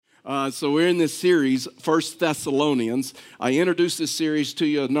So we're in this series, First Thessalonians. I introduced this series to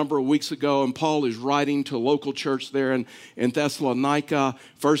you a number of weeks ago, and Paul is writing to a local church there in Thessalonica,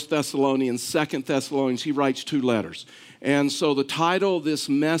 First Thessalonians, Second Thessalonians. He writes 2 letters. And so the title of this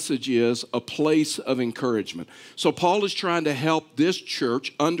message is A Place of Encouragement. So Paul is trying to help this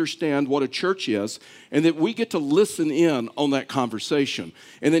church understand what a church is, and that we get to listen in on that conversation,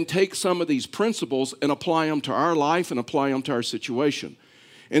 and then take some of these principles and apply them to our life and apply them to our situation.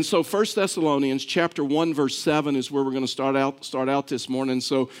 And so 1 Thessalonians chapter 1, verse 7 is where we're going to start out this morning.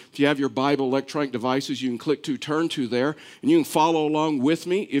 So if you have your Bible, electronic devices, you can click to turn to there, and you can follow along with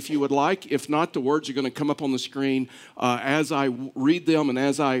me if you would like. If not, the words are going to come up on the screen as I read them and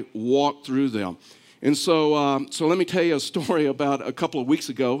as I walk through them. And so let me tell you a story about a couple of weeks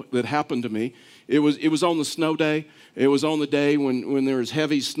ago that happened to me. It was on the snow day. It was on the day when there was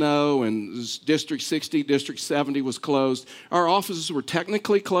heavy snow and District 60, District 70 was closed. Our offices were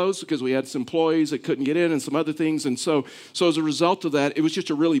technically closed because we had some employees that couldn't get in and some other things. And so as a result of that, it was just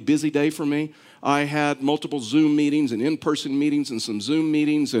a really busy day for me. I had multiple Zoom meetings and in-person meetings and some Zoom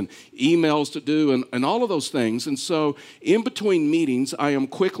meetings and emails to do and all of those things. And so in between meetings, I am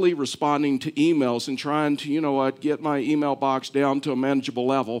quickly responding to emails and trying to, get my email box down to a manageable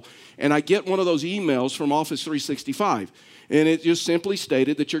level. And I get one of those emails from Office 365. And it just simply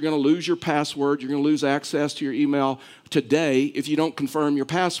stated that you're going to lose your password, you're going to lose access to your email today if you don't confirm your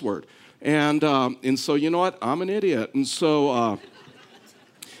password. And so, you know what? I'm an idiot. And so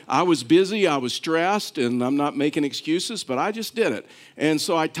I was busy, I was stressed, and I'm not making excuses, but I just did it. And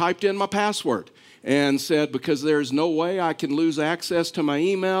so I typed in my password and said, because there's no way I can lose access to my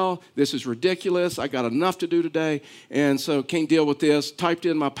email. This is ridiculous. I got enough to do today, and so can't deal with this. Typed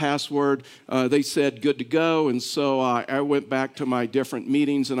in my password. They said, good to go, and so I went back to my different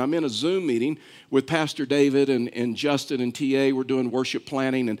meetings, and I'm in a Zoom meeting with Pastor David and Justin and TA. We're doing worship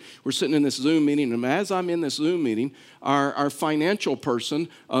planning, and we're sitting in this Zoom meeting, and as I'm in this Zoom meeting, our financial person,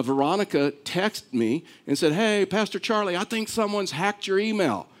 Veronica, texted me and said, hey, Pastor Charlie, I think someone's hacked your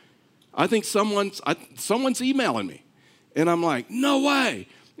email. I think someone's emailing me. And I'm like, no way.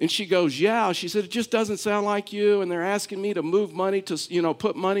 And she goes, yeah. She said, it just doesn't sound like you. And they're asking me to move money to,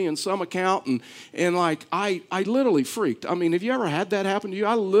 put money in some account. And like, I literally freaked. I mean, have you ever had that happen to you?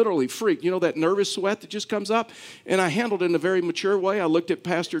 I literally freaked. That nervous sweat that just comes up. And I handled it in a very mature way. I looked at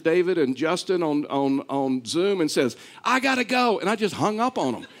Pastor David and Justin on Zoom and says, I got to go. And I just hung up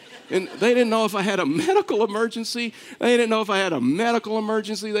on them. And they didn't know if I had a medical emergency. They didn't know if I had a medical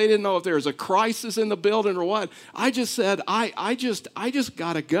emergency. They didn't know if there was a crisis in the building or what. I just said, I just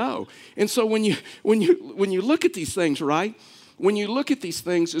got to go. And so when you look at these things, right? When you look at these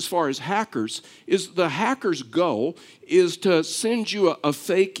things as far as hackers, is the hacker's goal is to send you a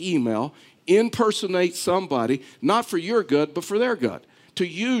fake email, impersonate somebody, not for your good, but for their good, to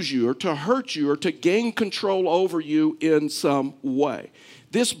use you or to hurt you or to gain control over you in some way.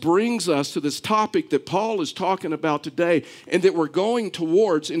 This brings us to this topic that Paul is talking about today and that we're going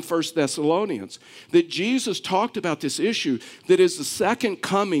towards in 1 Thessalonians. That Jesus talked about this issue, that as the second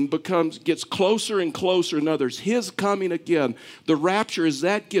coming gets closer and closer, in others, his coming again, the rapture, as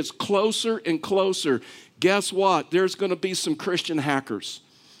that gets closer and closer, guess what? There's going to be some Christian hackers,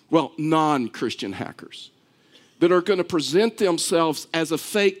 non-Christian hackers, that are going to present themselves as a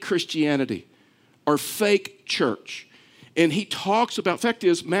fake Christianity or fake church. And he talks about, fact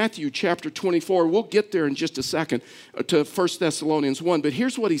is, Matthew chapter 24, we'll get there in just a second to 1 Thessalonians 1, but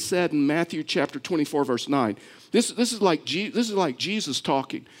here's what he said in Matthew chapter 24, verse 9. This is like Jesus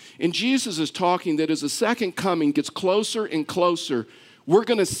talking. And Jesus is talking that as the second coming gets closer and closer, we're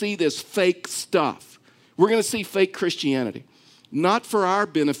going to see this fake stuff. We're going to see fake Christianity. Not for our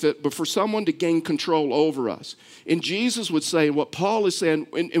benefit, but for someone to gain control over us. And Jesus would say what Paul is saying,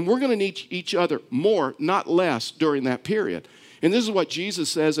 and we're going to need each other more, not less, during that period. And this is what Jesus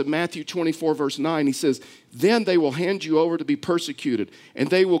says in Matthew 24, verse 9. He says, then they will hand you over to be persecuted, and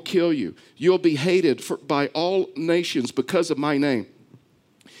they will kill you. You'll be hated by all nations because of my name.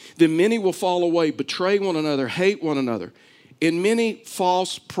 Then many will fall away, betray one another, hate one another. And many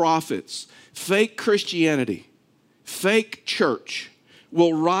false prophets, fake Christianity, fake church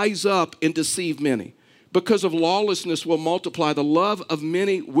will rise up and deceive many. Because of lawlessness will multiply. The love of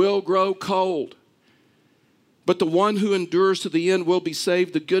many will grow cold. But the one who endures to the end will be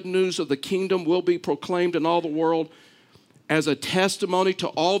saved. The good news of the kingdom will be proclaimed in all the world as a testimony to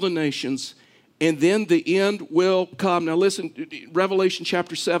all the nations. And then the end will come. Now listen, Revelation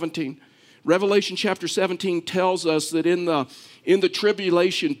chapter 17. Revelation chapter 17 tells us that in the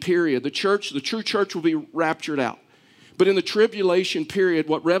tribulation period, the true church will be raptured out. But in the tribulation period,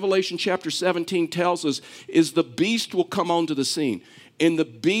 what Revelation chapter 17 tells us is the beast will come onto the scene. And the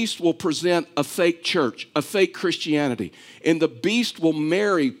beast will present a fake church, a fake Christianity. And the beast will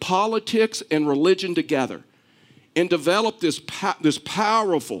marry politics and religion together and develop this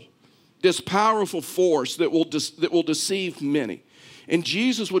powerful force that will deceive many. And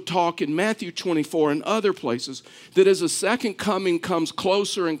Jesus would talk in Matthew 24 and other places that as the second coming comes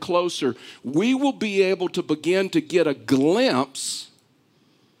closer and closer, we will be able to begin to get a glimpse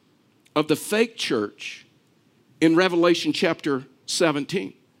of the fake church in Revelation chapter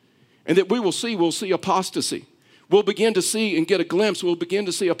 17. And that we'll see apostasy. We'll begin to see and get a glimpse. We'll begin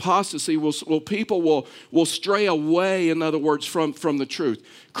to see apostasy. People will stray away, in other words, from the truth.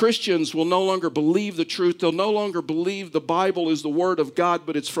 Christians will no longer believe the truth. They'll no longer believe the Bible is the Word of God,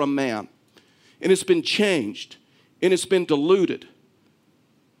 but it's from man. And it's been changed. And it's been diluted.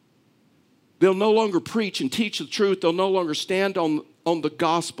 They'll no longer preach and teach the truth. They'll no longer stand on the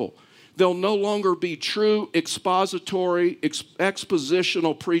gospel. There'll no longer be true expository,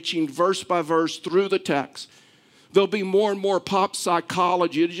 expositional preaching, verse by verse, through the text. There'll be more and more pop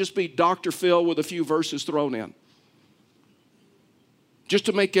psychology. It'll just be Dr. Phil with a few verses thrown in, just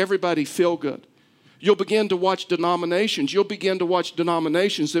to make everybody feel good. You'll begin to watch denominations. You'll begin to watch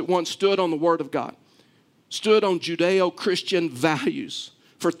denominations that once stood on the Word of God, stood on Judeo-Christian values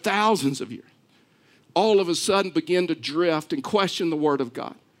for thousands of years, all of a sudden begin to drift and question the Word of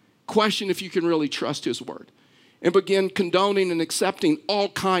God. Question if you can really trust His Word. And begin condoning and accepting all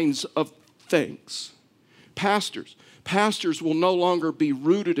kinds of things. Pastors will no longer be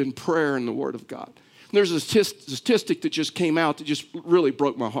rooted in prayer and the Word of God. There's a statistic that just came out that just really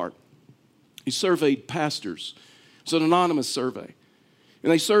broke my heart. He surveyed pastors. It's an anonymous survey.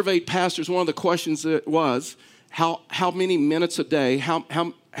 And they surveyed pastors. One of the questions that was, how many minutes a day, how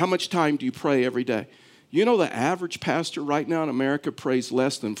much time do you pray every day? You know the average pastor right now in America prays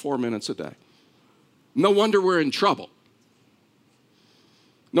less than 4 minutes a day. No wonder we're in trouble.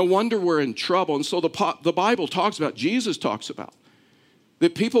 No wonder we're in trouble. And so the Bible talks about, Jesus talks about,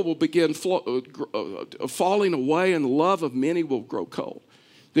 that people will begin falling away and the love of many will grow cold.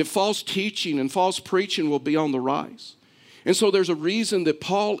 That false teaching and false preaching will be on the rise. And so there's a reason that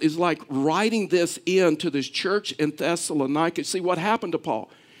Paul is like writing this into this church in Thessalonica. See what happened to Paul.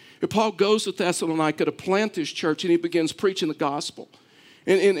 Paul goes to Thessalonica to plant this church and he begins preaching the gospel.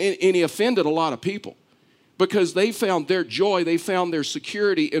 And he offended a lot of people because they found their joy, they found their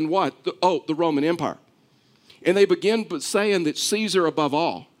security in what? The Roman Empire. And they begin saying that Caesar above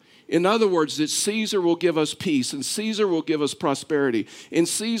all. In other words, that Caesar will give us peace, and Caesar will give us prosperity, and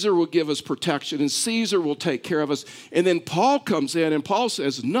Caesar will give us protection, and Caesar will take care of us. And then Paul comes in and Paul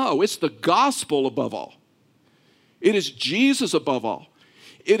says, no, it's the gospel above all. It is Jesus above all.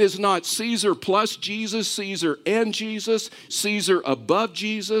 It is not Caesar plus Jesus, Caesar and Jesus, Caesar above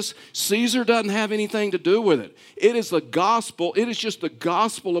Jesus. Caesar doesn't have anything to do with it. It is the gospel. It is just the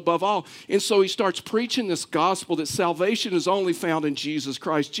gospel above all. And so he starts preaching this gospel that salvation is only found in Jesus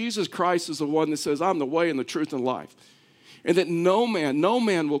Christ. Jesus Christ is the one that says, I'm the way and the truth and life. And that no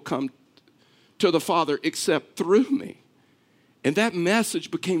man will come to the Father except through me. And that message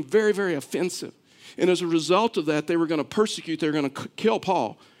became very, very offensive. And as a result of that, they were going to persecute, they were going to kill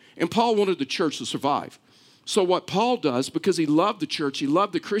Paul. And Paul wanted the church to survive. So what Paul does, because he loved the church, he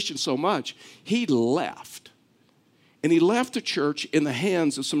loved the Christians so much, he left. And he left the church in the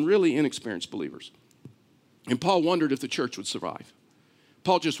hands of some really inexperienced believers. And Paul wondered if the church would survive.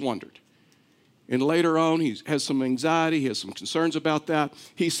 Paul just wondered. And later on, he has some anxiety, he has some concerns about that.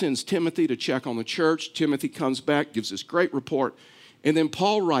 He sends Timothy to check on the church. Timothy comes back, gives this great report. And then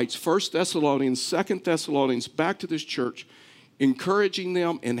Paul writes 1 Thessalonians, 2 Thessalonians back to this church, encouraging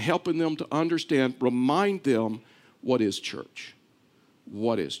them and helping them to understand, remind them what is church.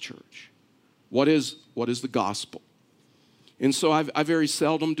 What is church? What is the gospel? And so I very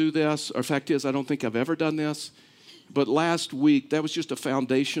seldom do this. Or fact is, I don't think I've ever done this. But last week, that was just a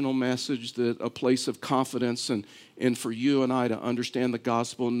foundational message, that a place of confidence and for you and I to understand the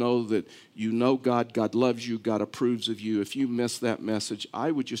gospel, know that you know God, God loves you, God approves of you. If you miss that message,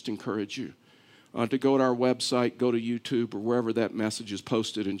 I would just encourage you to go to our website, go to YouTube or wherever that message is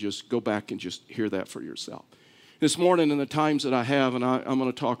posted and just go back and just hear that for yourself. This morning in the times that I have, and I'm going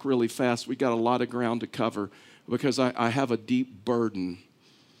to talk really fast, we got a lot of ground to cover because I have a deep burden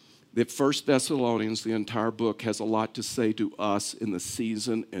that 1 Thessalonians, the entire book, has a lot to say to us in the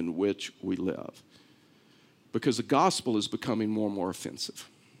season in which we live. Because the gospel is becoming more and more offensive.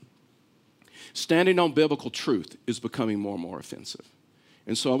 Standing on biblical truth is becoming more and more offensive.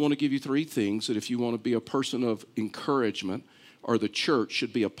 And so I want to give you 3 things that if you want to be a person of encouragement, or the church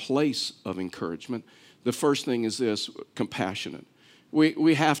should be a place of encouragement, the first thing is this: compassionate.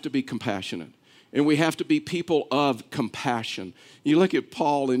 We have to be compassionate. And we have to be people of compassion. You look at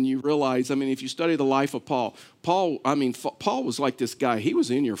Paul and you realize, if you study the life of Paul, Paul was like this guy. He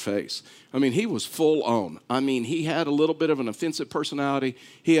was in your face. He was full on. He had a little bit of an offensive personality.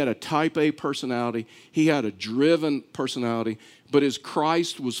 He had a type A personality. He had a driven personality. But as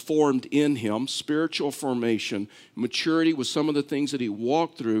Christ was formed in him, spiritual formation, maturity was some of the things that he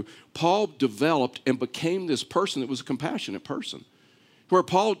walked through, Paul developed and became this person that was a compassionate person, where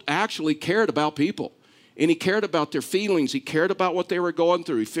Paul actually cared about people. And he cared about their feelings. He cared about what they were going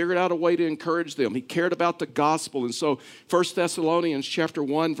through. He figured out a way to encourage them. He cared about the gospel. And so 1 Thessalonians chapter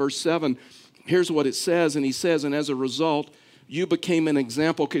 1, verse 7, here's what it says. And he says, and as a result, you became an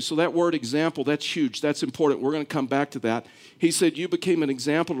example. Okay, so that word example, that's huge. That's important. We're going to come back to that. He said, you became an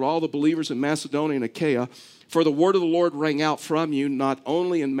example to all the believers in Macedonia and Achaia. For the word of the Lord rang out from you, not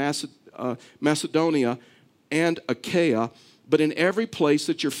only in Macedonia and Achaia, but in every place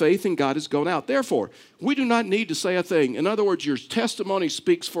that your faith in God has gone out. Therefore, we do not need to say a thing. In other words, your testimony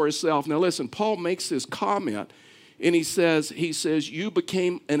speaks for itself. Now listen, Paul makes this comment, and he says, you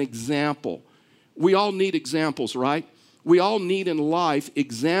became an example. We all need examples, right? We all need in life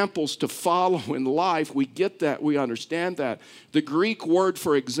examples to follow in life. We get that. We understand that. The Greek word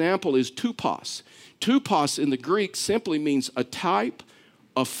for example is tupos. Tupos in the Greek simply means a type,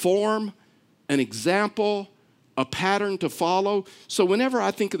 a form, an example, a pattern to follow. So whenever I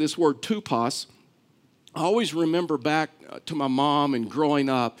think of this word tupos, I always remember back to my mom and growing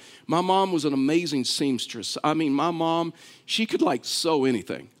up. My mom was an amazing seamstress. My mom, she could sew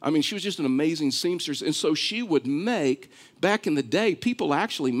anything. She was just an amazing seamstress. And so she would make, back in the day, people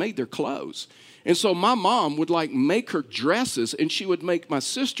actually made their clothes. And so my mom would make her dresses, and she would make my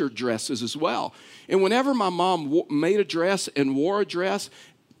sister dresses as well. And whenever my mom made a dress and wore a dress,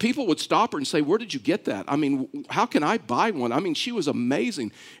 people would stop her and say, where did you get that? How can I buy one? She was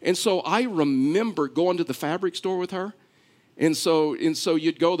amazing. And so I remember going to the fabric store with her. And so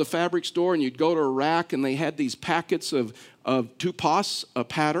you'd go to the fabric store and you'd go to a rack, and they had these packets of tupos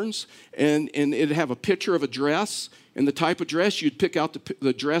patterns, and it'd have a picture of a dress and the type of dress. You'd pick out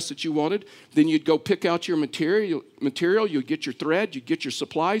the dress that you wanted. Then you'd go pick out your material. You'd get your thread. You'd get your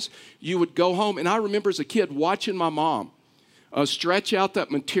supplies. You would go home. And I remember as a kid watching my mom stretch out that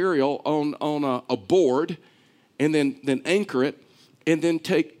material on a board, and then anchor it, and then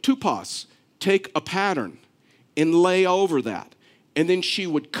take tupos, take a pattern, and lay over that. And then she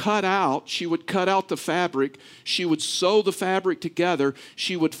would cut out the fabric, she would sew the fabric together,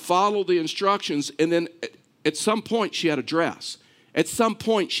 she would follow the instructions, and then at some point she had a dress. At some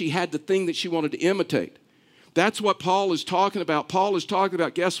point she had the thing that she wanted to imitate. That's what Paul is talking about. Paul is talking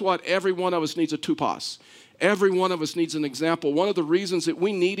about, guess what? Every one of us needs a tupos. Every one of us needs an example. One of the reasons that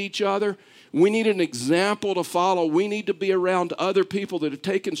we need each other, we need an example to follow. We need to be around other people that have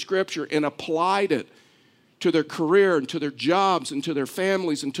taken Scripture and applied it to their career and to their jobs and to their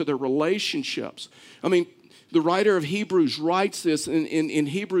families and to their relationships. The writer of Hebrews writes this in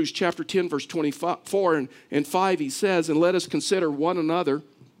Hebrews chapter 10, verse 24 and 5. He says, and let us consider one another.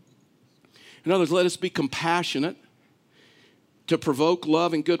 In other words, let us be compassionate, to provoke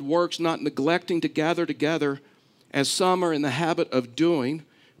love and good works, not neglecting to gather together as some are in the habit of doing,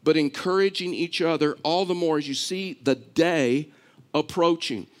 but encouraging each other all the more as you see the day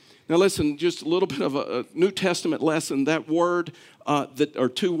approaching. Now listen, just a little bit of a New Testament lesson. That word, or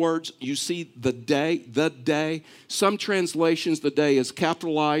two words, you see the day. Some translations, the day is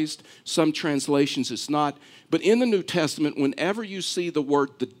capitalized. Some translations it's not. But in the New Testament, whenever you see the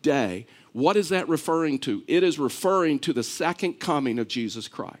word the day, what is that referring to? It is referring to the second coming of Jesus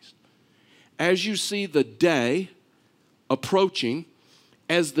Christ. As you see the day approaching,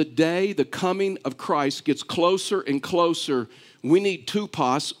 as the coming of Christ gets closer and closer, we need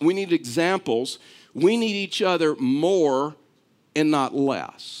tupos, we need examples, we need each other more and not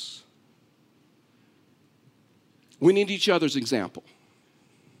less. We need each other's example.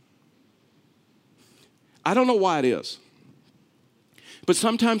 I don't know why it is. But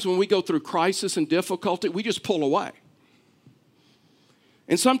sometimes when we go through crisis and difficulty, we just pull away.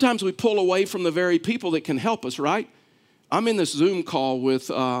 And sometimes we pull away from the very people that can help us, right? I'm in this Zoom call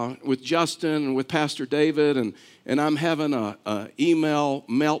with Justin and with Pastor David, and I'm having an email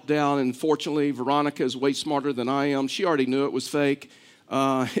meltdown. And fortunately, Veronica is way smarter than I am. She already knew it was fake.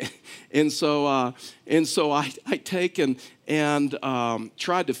 And so I take and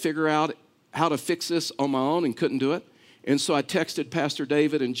tried to figure out how to fix this on my own and couldn't do it. And so I texted Pastor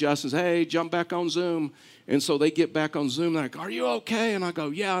David and Justin, hey, jump back on Zoom. And so they get back on Zoom. They're like, are you okay? And I go,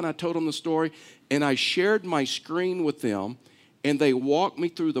 yeah. And I told them the story. And I shared my screen with them. And they walked me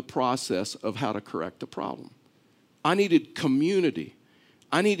through the process of how to correct the problem. I needed community.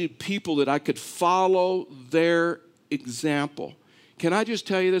 I needed people that I could follow their example. Can I just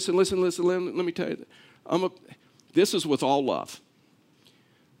tell you this? And listen, let me tell you this. This is with all love.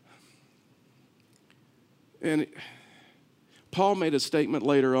 And Paul made a statement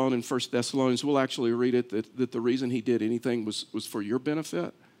later on in 1 Thessalonians, we'll actually read it, that the reason he did anything was for your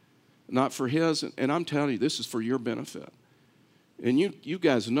benefit, not for his. And I'm telling you, this is for your benefit. And you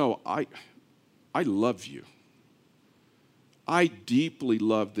guys know, I love you. I deeply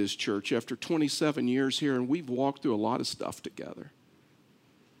love this church after 27 years here, and we've walked through a lot of stuff together.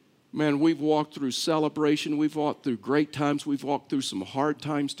 Man, we've walked through celebration. We've walked through great times. We've walked through some hard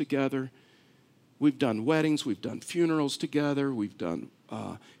times together. We've done weddings. We've done funerals together. We've done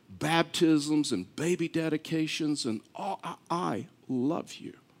baptisms and baby dedications, and all. I love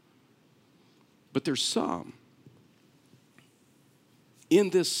you. But there's some in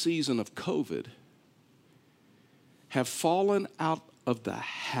this season of COVID have fallen out of the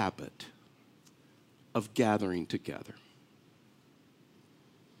habit of gathering together.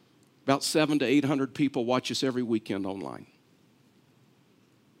 About 700 to 800 people watch us every weekend online.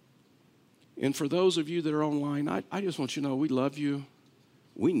 And for those of you that are online, I just want you to know we love you.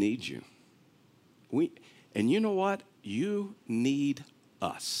 We need you. And you know what? You need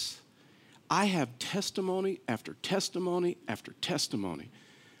us. I have testimony after testimony after testimony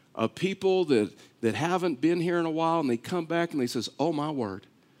of people that haven't been here in a while, and they come back and they says, oh my word,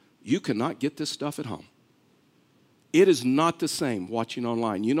 you cannot get this stuff at home. It is not the same watching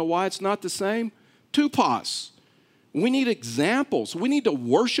online. You know why it's not the same? Tupas. We need examples. We need to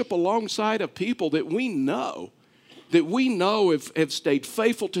worship alongside of people that we know have stayed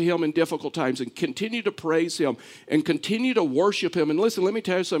faithful to him in difficult times, and continue to praise him and continue to worship him. And listen, let me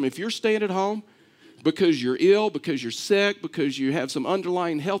tell you something. If you're staying at home because you're ill, because you're sick, because you have some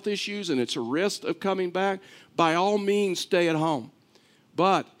underlying health issues and it's a risk of coming back, by all means stay at home.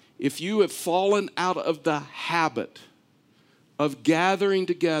 But if you have fallen out of the habit of gathering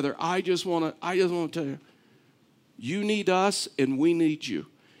together, I just want to tell you, you need us and we need you.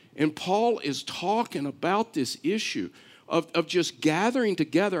 And Paul is talking about this issue of just gathering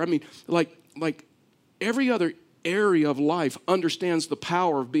together. I mean, like every other area of life understands the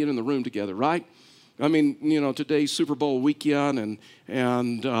power of being in the room together, right? I mean, today's Super Bowl weekend,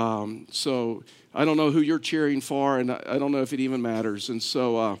 and so I don't know who you're cheering for, and I don't know if it even matters. And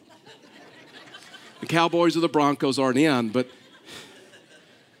so the Cowboys or the Broncos aren't in, but...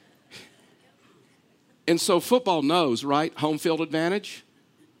 And so football knows, right? Home field advantage.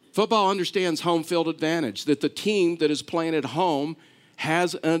 Football understands home field advantage, that the team that is playing at home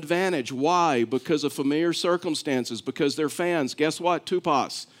has an advantage. Why? Because of familiar circumstances, because they're fans. Guess what?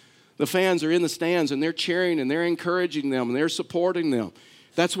 Tupas. The fans are in the stands, and they're cheering, and they're encouraging them, and they're supporting them.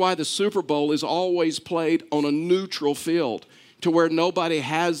 That's why the Super Bowl is always played on a neutral field, to where nobody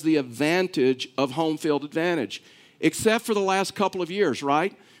has the advantage of home field advantage, except for the last couple of years,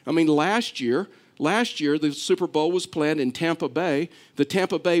 right? I mean, last year, the Super Bowl was planned in Tampa Bay. The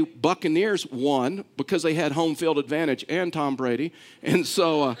Tampa Bay Buccaneers won because they had home field advantage and Tom Brady. And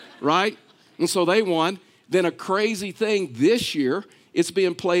so, right? And so they won. Then a crazy thing this year, it's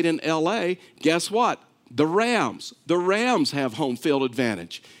being played in L.A. Guess what? The Rams have home field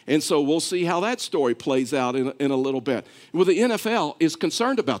advantage. And so we'll see how that story plays out in a little bit. Well, the NFL is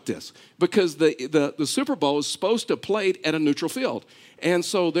concerned about this because the Super Bowl is supposed to play at a neutral field. And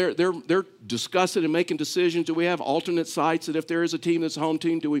so they're discussing and making decisions. Do we have alternate sites that if there is a team that's a home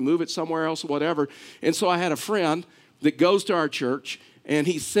team, do we move it somewhere else or whatever? And so I had a friend that goes to our church, and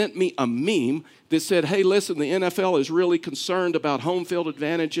he sent me a meme that said, hey, listen, the NFL is really concerned about home field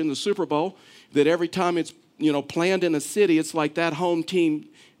advantage in the Super Bowl, that every time it's planned in a city, it's like that home team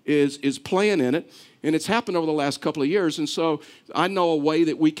is playing in it. And it's happened over the last couple of years. And so I know a way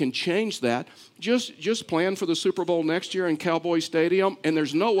that we can change that. Just plan for the Super Bowl next year in Cowboy Stadium, and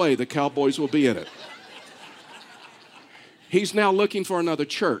there's no way the Cowboys will be in it. He's now looking for another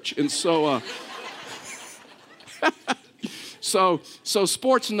church. And so, so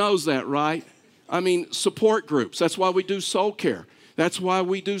sports knows that, right? I mean, support groups. That's why we do soul care. That's why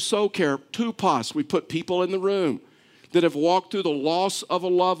we do soul care. Tupas, we put people in the room that have walked through the loss of a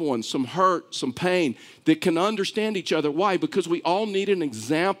loved one, some hurt, some pain, that can understand each other. Why? Because we all need an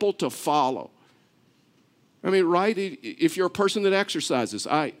example to follow. I mean, right? If you're a person that exercises,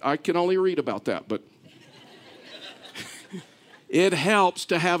 I can only read about that, but it helps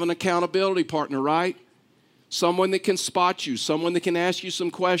to have an accountability partner, right? Someone that can spot you, someone that can ask you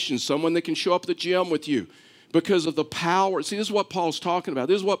some questions, someone that can show up at the gym with you because of the power. See, this is what Paul's talking about.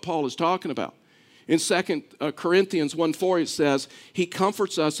 This is what Paul is talking about. In 2 Corinthians 1:4, it says, he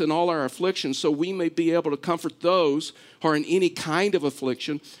comforts us in all our afflictions so we may be able to comfort those who are in any kind of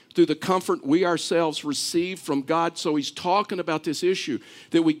affliction through the comfort we ourselves receive from God. So he's talking about this issue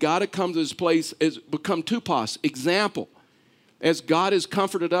that we got to come to this place as become tupos, example. As God has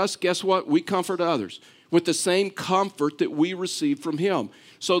comforted us, guess what? We comfort others with the same comfort that we receive from him.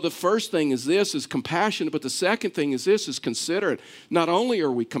 So the first thing is this, is compassionate, but the second thing is this, is considerate. Not only are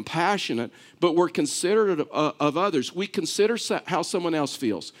we compassionate, but we're considerate of others. We consider how someone else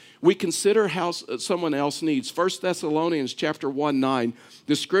feels. We consider how someone else needs. 1 Thessalonians chapter 1:9,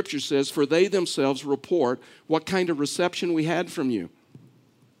 the scripture says, for they themselves report what kind of reception we had from you.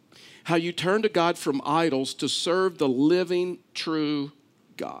 How you turned to God from idols to serve the living, true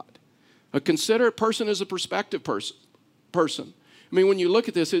God. A considerate person is a perspective person. I mean, when you look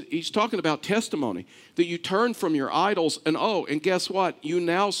at this, he's talking about testimony, that you turn from your idols and guess what? You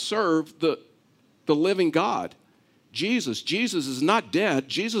now serve the living God, Jesus. Jesus is not dead.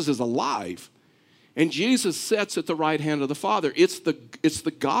 Jesus is alive. And Jesus sits at the right hand of the Father. It's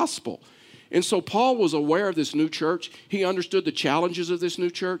the gospel. And so Paul was aware of this new church. He understood the challenges of this new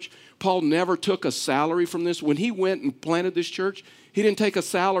church. Paul never took a salary from this. When he went and planted this church, he didn't take a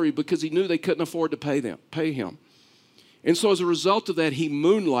salary because he knew they couldn't afford to pay him. And so as a result of that, he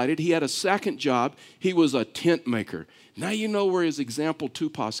moonlighted. He had a second job. He was a tent maker. Now you know where his example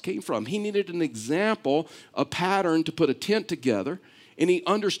tupos came from. He needed an example, a pattern to put a tent together, and he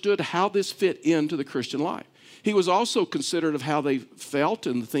understood how this fit into the Christian life. He was also considerate of how they felt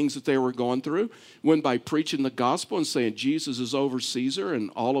and the things that they were going through when by preaching the gospel and saying Jesus is over Caesar and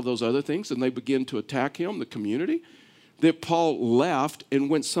all of those other things, and they began to attack him, the community, that Paul left and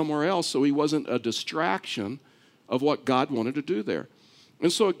went somewhere else so he wasn't a distraction of what God wanted to do there.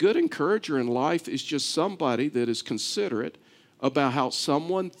 And so a good encourager in life is just somebody that is considerate about how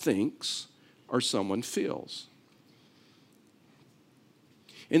someone thinks or someone feels.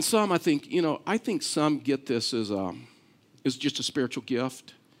 And some, I think some get this as just a spiritual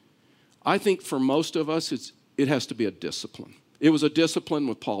gift. I think for most of us, it has to be a discipline. It was a discipline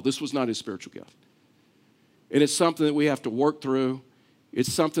with Paul. This was not his spiritual gift. And it's something that we have to work through.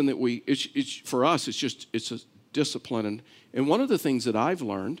 It's something that for us, it's a discipline. And one of the things that I've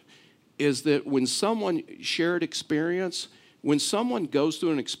learned is that when someone shared experience, when someone goes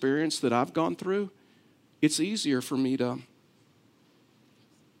through an experience that I've gone through, it's easier for me to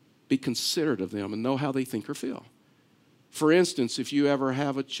be considerate of them and know how they think or feel. For instance, if you ever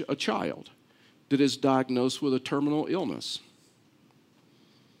have a child that is diagnosed with a terminal illness,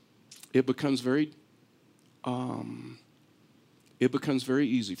 it becomes very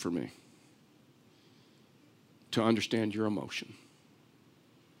easy for me to understand your emotion,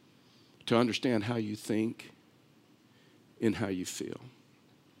 to understand how you think and how you feel.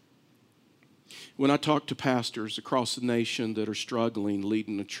 When I talk to pastors across the nation that are struggling,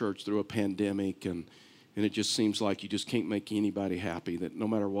 leading a church through a pandemic, and it just seems like you just can't make anybody happy, that no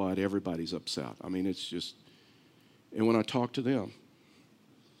matter what, everybody's upset. I mean, and when I talk to them,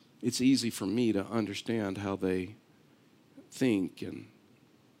 it's easy for me to understand how they think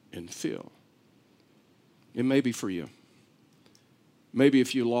and feel. It may be for you. Maybe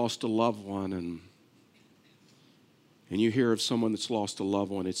if you lost a loved one and you hear of someone that's lost a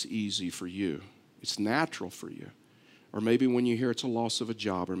loved one, it's easy for you. It's natural for you. Or maybe when you hear it's a loss of a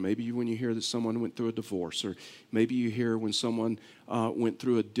job, or maybe when you hear that someone went through a divorce, or maybe you hear when someone went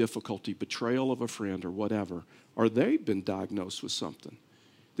through a difficulty, betrayal of a friend or whatever, or they've been diagnosed with something.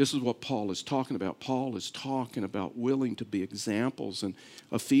 This is what Paul is talking about. Paul is talking about willing to be examples. In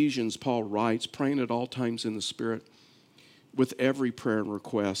Ephesians, Paul writes, praying at all times in the Spirit, with every prayer and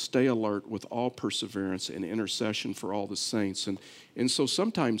request, stay alert with all perseverance and intercession for all the saints. And so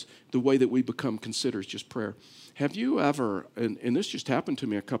sometimes the way that we become considerate is just prayer. Have you ever, and this just happened to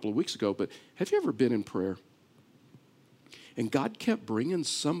me a couple of weeks ago, but have you ever been in prayer and God kept bringing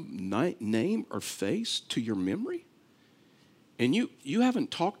some name or face to your memory? And you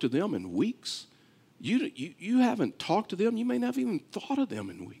haven't talked to them in weeks. You haven't talked to them. You may not have even thought of them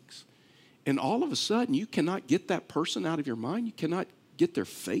in weeks. And all of a sudden, you cannot get that person out of your mind. You cannot get their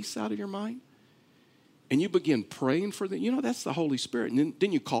face out of your mind. And you begin praying for them. That's the Holy Spirit. And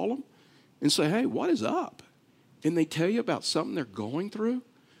then you call them and say, hey, what is up? And they tell you about something they're going through.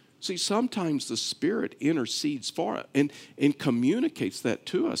 See, sometimes the Spirit intercedes for it and communicates that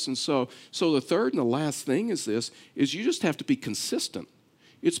to us. And so the third and the last thing is you just have to be consistent.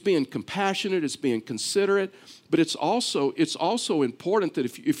 It's being compassionate, it's being considerate, but it's also important that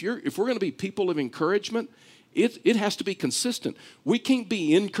if we're going to be people of encouragement, it has to be consistent. We can't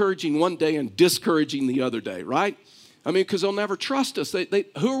be encouraging one day and discouraging the other day, right? I mean, because they'll never trust us.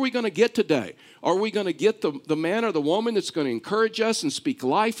 Who are we going to get today? Are we going to get the man or the woman that's going to encourage us and speak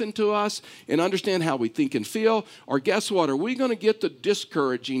life into us and understand how we think and feel? Or guess what? Are we going to get the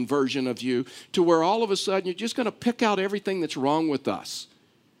discouraging version of you to where all of a sudden you're just going to pick out everything that's wrong with us?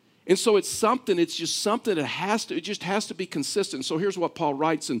 And so it's just something that it just has to be consistent. So here's what Paul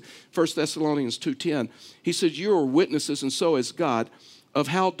writes in 1 Thessalonians 2:10. He says, you are witnesses, and so is God, of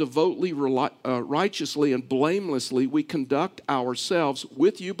how devotedly, righteously, and blamelessly we conduct ourselves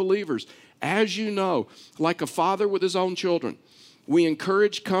with you believers. As you know, like a father with his own children, we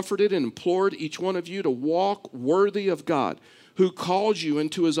encouraged, comforted, and implored each one of you to walk worthy of God, who calls you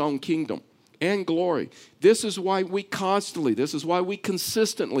into his own kingdom and glory. This is why we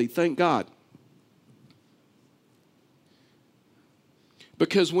consistently thank God.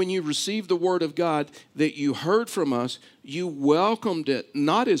 Because when you received the word of God that you heard from us, you welcomed it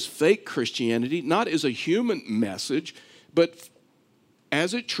not as fake Christianity, not as a human message, but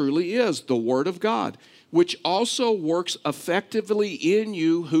as it truly is, the word of God, which also works effectively in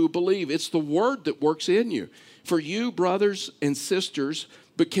you who believe. It's the word that works in you. For you, brothers and sisters,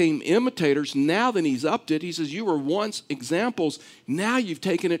 became imitators. Now that he's upped it, he says, you were once examples. Now you've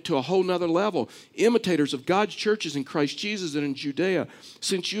taken it to a whole nother level. Imitators of God's churches in Christ Jesus and in Judea,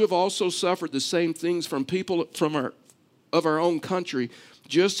 since you have also suffered the same things from people of our own country,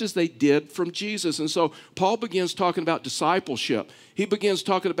 just as they did from Jesus. And so Paul begins talking about discipleship. He begins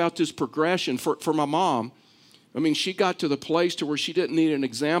talking about this progression. For my mom, I mean, she got to the place to where she didn't need an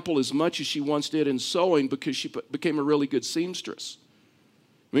example as much as she once did in sewing because she became a really good seamstress.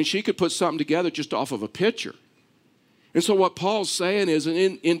 I mean, she could put something together just off of a picture. And so what Paul's saying is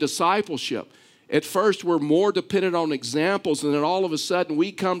in discipleship, at first we're more dependent on examples, and then all of a sudden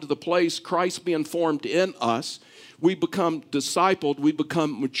we come to the place, Christ being formed in us, we become discipled, we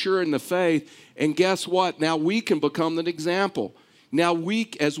become mature in the faith, and guess what? Now we can become an example. Now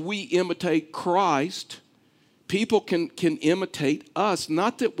as we imitate Christ, people can imitate us.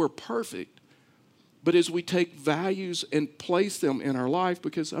 Not that we're perfect, but as we take values and place them in our life,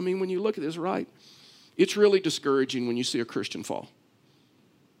 because, I mean, when you look at this, right, it's really discouraging when you see a Christian fall.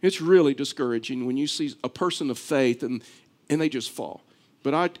 It's really discouraging when you see a person of faith and they just fall.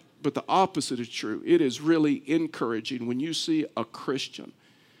 But the opposite is true. It is really encouraging when you see a Christian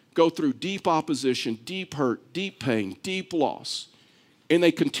go through deep opposition, deep hurt, deep pain, deep loss, and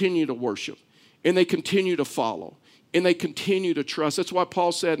they continue to worship, and they continue to follow, and they continue to trust. That's why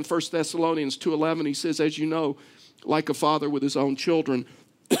Paul said in 1 Thessalonians 2:11, he says, as you know, like a father with his own children.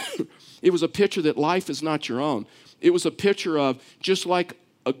 It was a picture that life is not your own. It was a picture of just like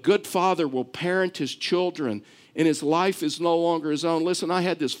a good father will parent his children and his life is no longer his own. Listen, I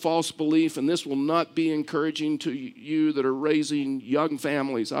had this false belief, and this will not be encouraging to you that are raising young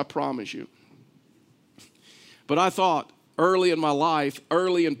families, I promise you. But I thought early in my life,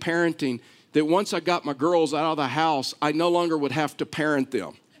 early in parenting, that once I got my girls out of the house, I no longer would have to parent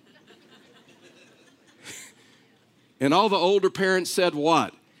them. And all the older parents said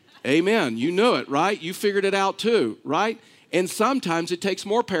what? Amen. You knew it, right? You figured it out too, right? And sometimes it takes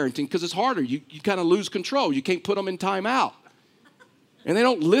more parenting because it's harder. You kind of lose control. You can't put them in time out. And they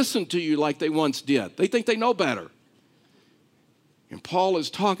don't listen to you like they once did. They think they know better. And Paul is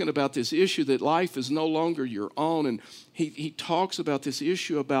talking about this issue that life is no longer your own. And he talks about this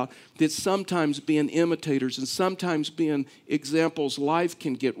issue about that sometimes being imitators and sometimes being examples, life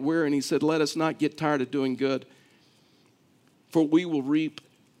can get weary. And he said, let us not get tired of doing good, for we will reap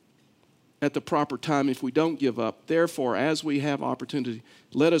at the proper time if we don't give up. Therefore, as we have opportunity,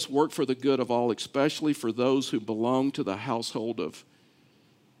 let us work for the good of all, especially for those who belong to the household of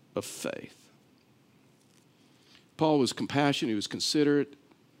faith. Paul was compassionate, he was considerate,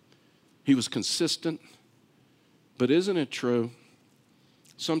 he was consistent. But isn't it true?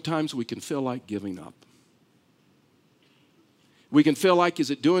 Sometimes we can feel like giving up. We can feel like,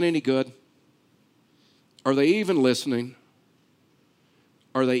 is it doing any good? Are they even listening?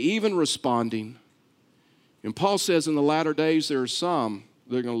 Are they even responding? And Paul says in the latter days, there are some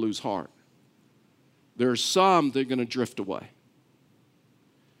that are going to lose heart. There are some that are going to drift away.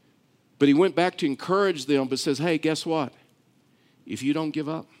 But he went back to encourage them, but says, hey, guess what? If you don't give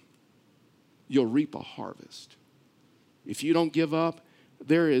up, you'll reap a harvest. If you don't give up,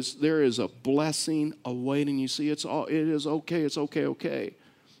 there is a blessing awaiting you. See, it is okay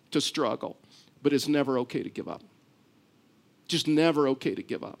to struggle, but it's never okay to give up. Just never okay to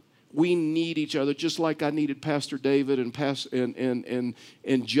give up. We need each other, just like I needed Pastor David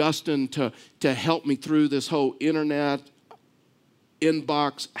and Justin to help me through this whole internet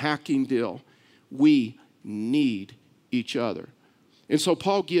inbox hacking deal. We need each other. And so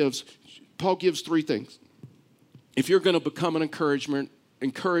Paul gives three things. if you're going to become an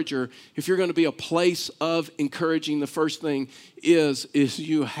encourager, if you're going to be a place of encouraging, the first thing is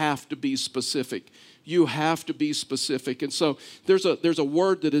you have to be specific. You have to be specific. And so there's a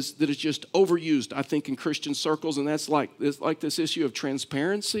word that is just overused, I think, in Christian circles, and that's like this issue of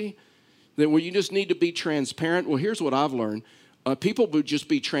transparency, that where you just need to be transparent. Well, here's what I've learned. People would just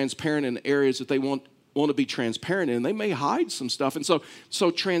be transparent in areas that they want to be transparent in. They may hide some stuff. And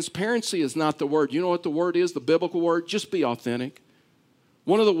so transparency is not the word. You know what the word is, the biblical word? Just be authentic.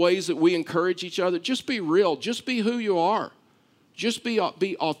 One of the ways that we encourage each other, just be real. Just be who you are. Just be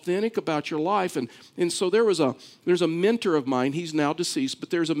authentic about your life. And so there's a mentor of mine. He's now deceased, but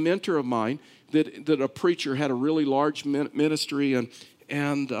there's a mentor of mine that a preacher had a really large ministry.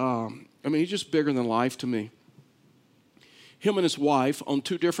 And I mean, he's just bigger than life to me. Him and his wife, on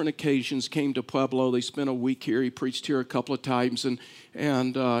 2 different occasions, came to Pueblo. They spent a week here. He preached here a couple of times, and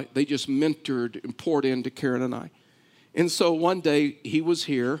they just mentored and poured into Karen and I. And so one day, he was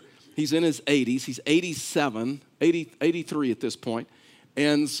here. He's in his 80s. He's 83 at this point.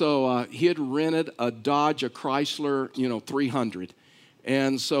 And so he had rented a Dodge, a Chrysler, 300.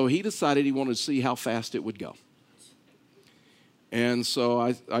 And so he decided he wanted to see how fast it would go. And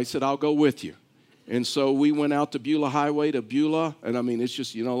so I said, I'll go with you. And so we went out to Beulah Highway to Beulah, and I mean, it's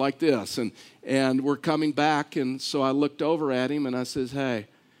just, like this. And we're coming back, and so I looked over at him, and I says, hey,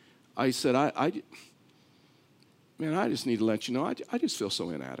 I said, man, I just need to let you know, I just feel so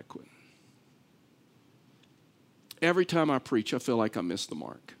inadequate. Every time I preach, I feel like I missed the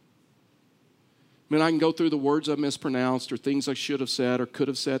mark. I mean, I can go through the words I mispronounced or things I should have said or could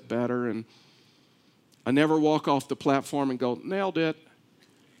have said better, and I never walk off the platform and go, nailed it.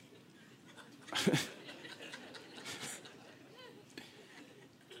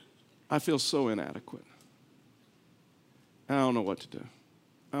 I feel so inadequate. I don't know what to do.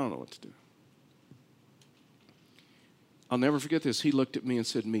 I'll never forget this. He looked at me and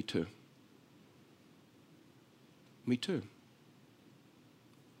said, me too. Me too.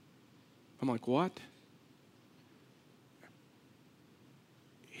 I'm like, what?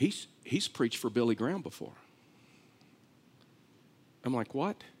 He's preached for Billy Graham before. I'm like,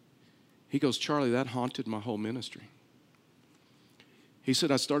 what? He goes, Charlie, that haunted my whole ministry. He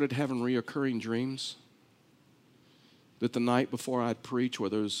said, I started having reoccurring dreams that the night before I'd preach,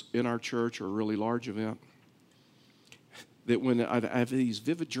 whether it was in our church or a really large event, that when I'd have these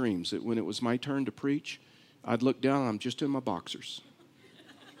vivid dreams that when it was my turn to preach, I'd look down and I'm just in my boxers.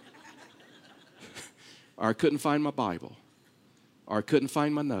 Or I couldn't find my Bible. Or I couldn't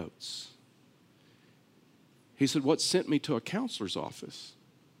find my notes. He said, what sent me to a counselor's office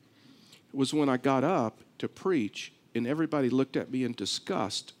was when I got up to preach and everybody looked at me in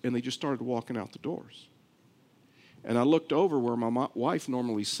disgust and they just started walking out the doors. And I looked over where my wife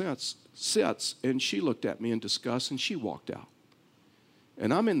normally sits and she looked at me in disgust and she walked out.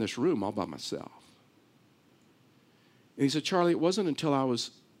 And I'm in this room all by myself. And he said, Charlie, it wasn't until I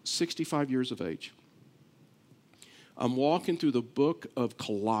was 65 years of age. I'm walking through the book of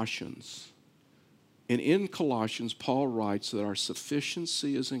Colossians. And in Colossians, Paul writes that our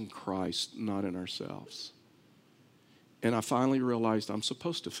sufficiency is in Christ, not in ourselves. And I finally realized I'm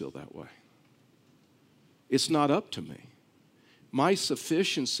supposed to feel that way. It's not up to me. My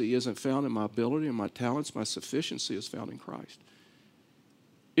sufficiency isn't found in my ability and my talents. My sufficiency is found in Christ.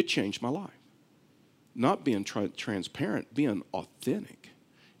 It changed my life. Not being transparent, being authentic.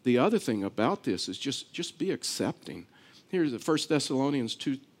 The other thing about this is just be accepting. Here's the 1 Thessalonians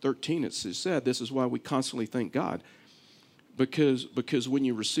 2:13. It said, this is why we constantly thank God. Because when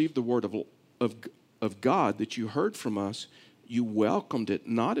you received the word of God that you heard from us, you welcomed it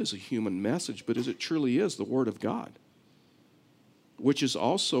not as a human message, but as it truly is, the word of God, which is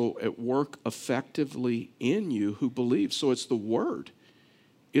also at work effectively in you who believe. So it's the word.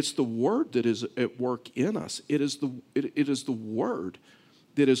 It's the word that is at work in us. It is the word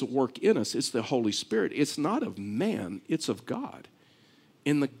that is at work in us. It's the Holy Spirit. It's not of man, it's of God.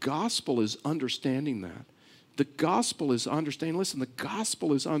 And the gospel is understanding that. The gospel is understanding, listen, the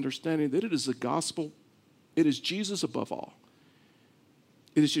gospel is understanding that it is the gospel, it is Jesus above all.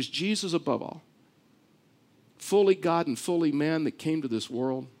 It is just Jesus above all. Fully God and fully man that came to this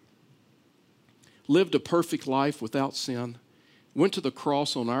world, lived a perfect life without sin, went to the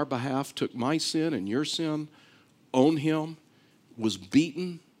cross on our behalf, took my sin and your sin on him, was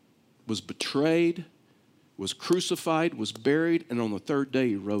beaten, was betrayed, was crucified, was buried, and on the third day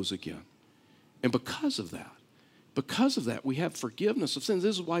he rose again. And because of that, we have forgiveness of sins.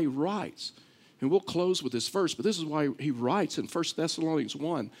 This is why he writes, and we'll close with this verse, but this is why he writes in 1 Thessalonians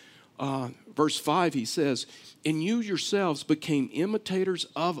 1, verse 5, he says, and you yourselves became imitators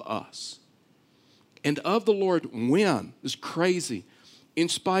of us And of the Lord when, this is crazy, in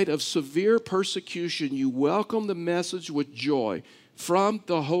spite of severe persecution, you welcome the message with joy from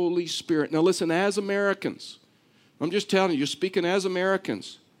the Holy Spirit. Now listen, as Americans, I'm just telling you, you're speaking as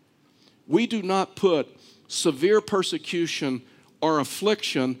Americans, we do not put severe persecution or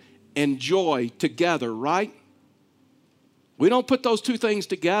affliction and joy together, right? We don't put those two things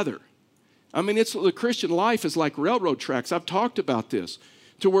together. I mean, the Christian life is like railroad tracks. I've talked about this,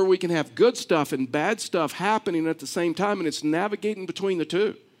 to where we can have good stuff and bad stuff happening at the same time, and it's navigating between the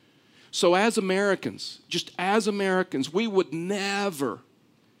two. So as Americans, just as Americans, we would never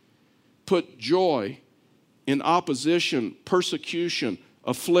put joy in opposition, persecution,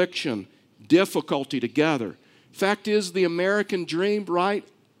 affliction, difficulty together. Fact is, the American dream, right?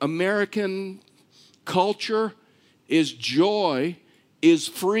 American culture is joy, is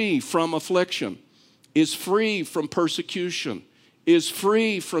free from affliction, is free from persecution, is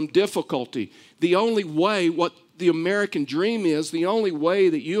free from difficulty. The only way, what the American dream is, the only way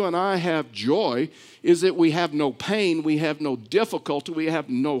that you and I have joy is that we have no pain, we have no difficulty, we have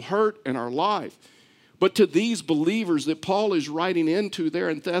no hurt in our life. But to these believers that Paul is writing into there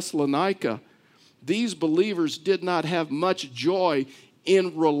in Thessalonica, these believers did not have much joy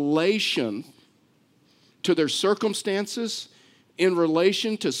in relation to their circumstances, in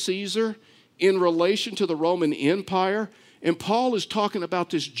relation to Caesar, in relation to the Roman Empire. And Paul is talking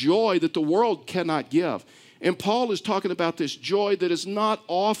about this joy that the world cannot give. And Paul is talking about this joy that is not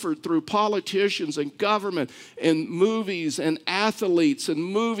offered through politicians and government and movies and athletes and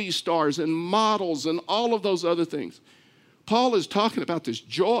movie stars and models and all of those other things. Paul is talking about this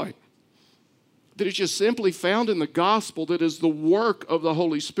joy that is just simply found in the gospel, that is the work of the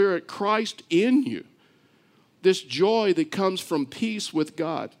Holy Spirit, Christ in you. This joy that comes from peace with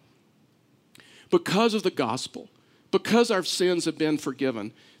God. Because of the gospel, because our sins have been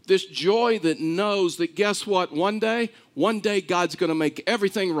forgiven, this joy that knows that, guess what, one day God's going to make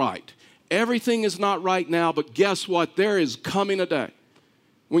everything right. Everything is not right now, but guess what, there is coming a day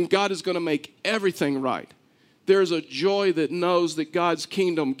when God is going to make everything right. There's a joy that knows that God's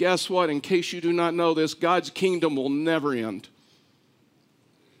kingdom, guess what, in case you do not know this, God's kingdom will never end.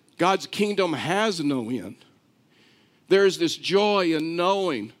 God's kingdom has no end. There is this joy in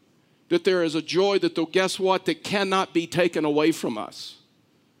knowing that there is a joy that, guess what, that cannot be taken away from us.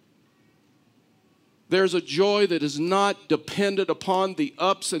 There's a joy that is not dependent upon the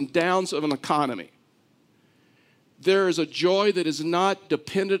ups and downs of an economy. There is a joy that is not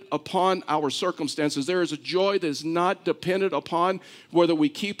dependent upon our circumstances. There is a joy that is not dependent upon whether we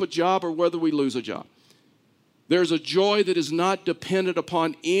keep a job or whether we lose a job. There's a joy that is not dependent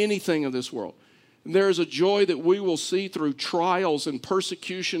upon anything of this world. There is a joy that we will see through trials and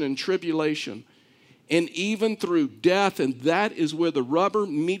persecution and tribulation, and even through death, and that is where the rubber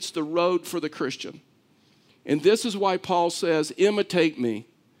meets the road for the Christian. And this is why Paul says, imitate me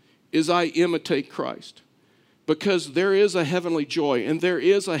as I imitate Christ. Because there is a heavenly joy and there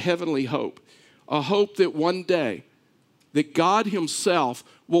is a heavenly hope. A hope that one day, that God himself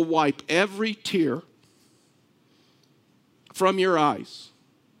will wipe every tear from your eyes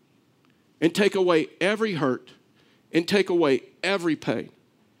and take away every hurt and take away every pain.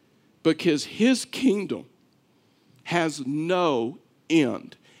 Because his kingdom has no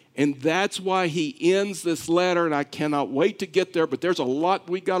end. And that's why he ends this letter, and I cannot wait to get there, but there's a lot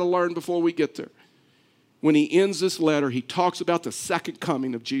we got to learn before we get there. When he ends this letter, he talks about the second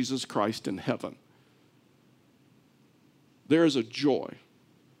coming of Jesus Christ in heaven. There is a joy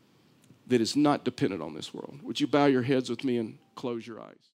that is not dependent on this world. Would you bow your heads with me and close your eyes?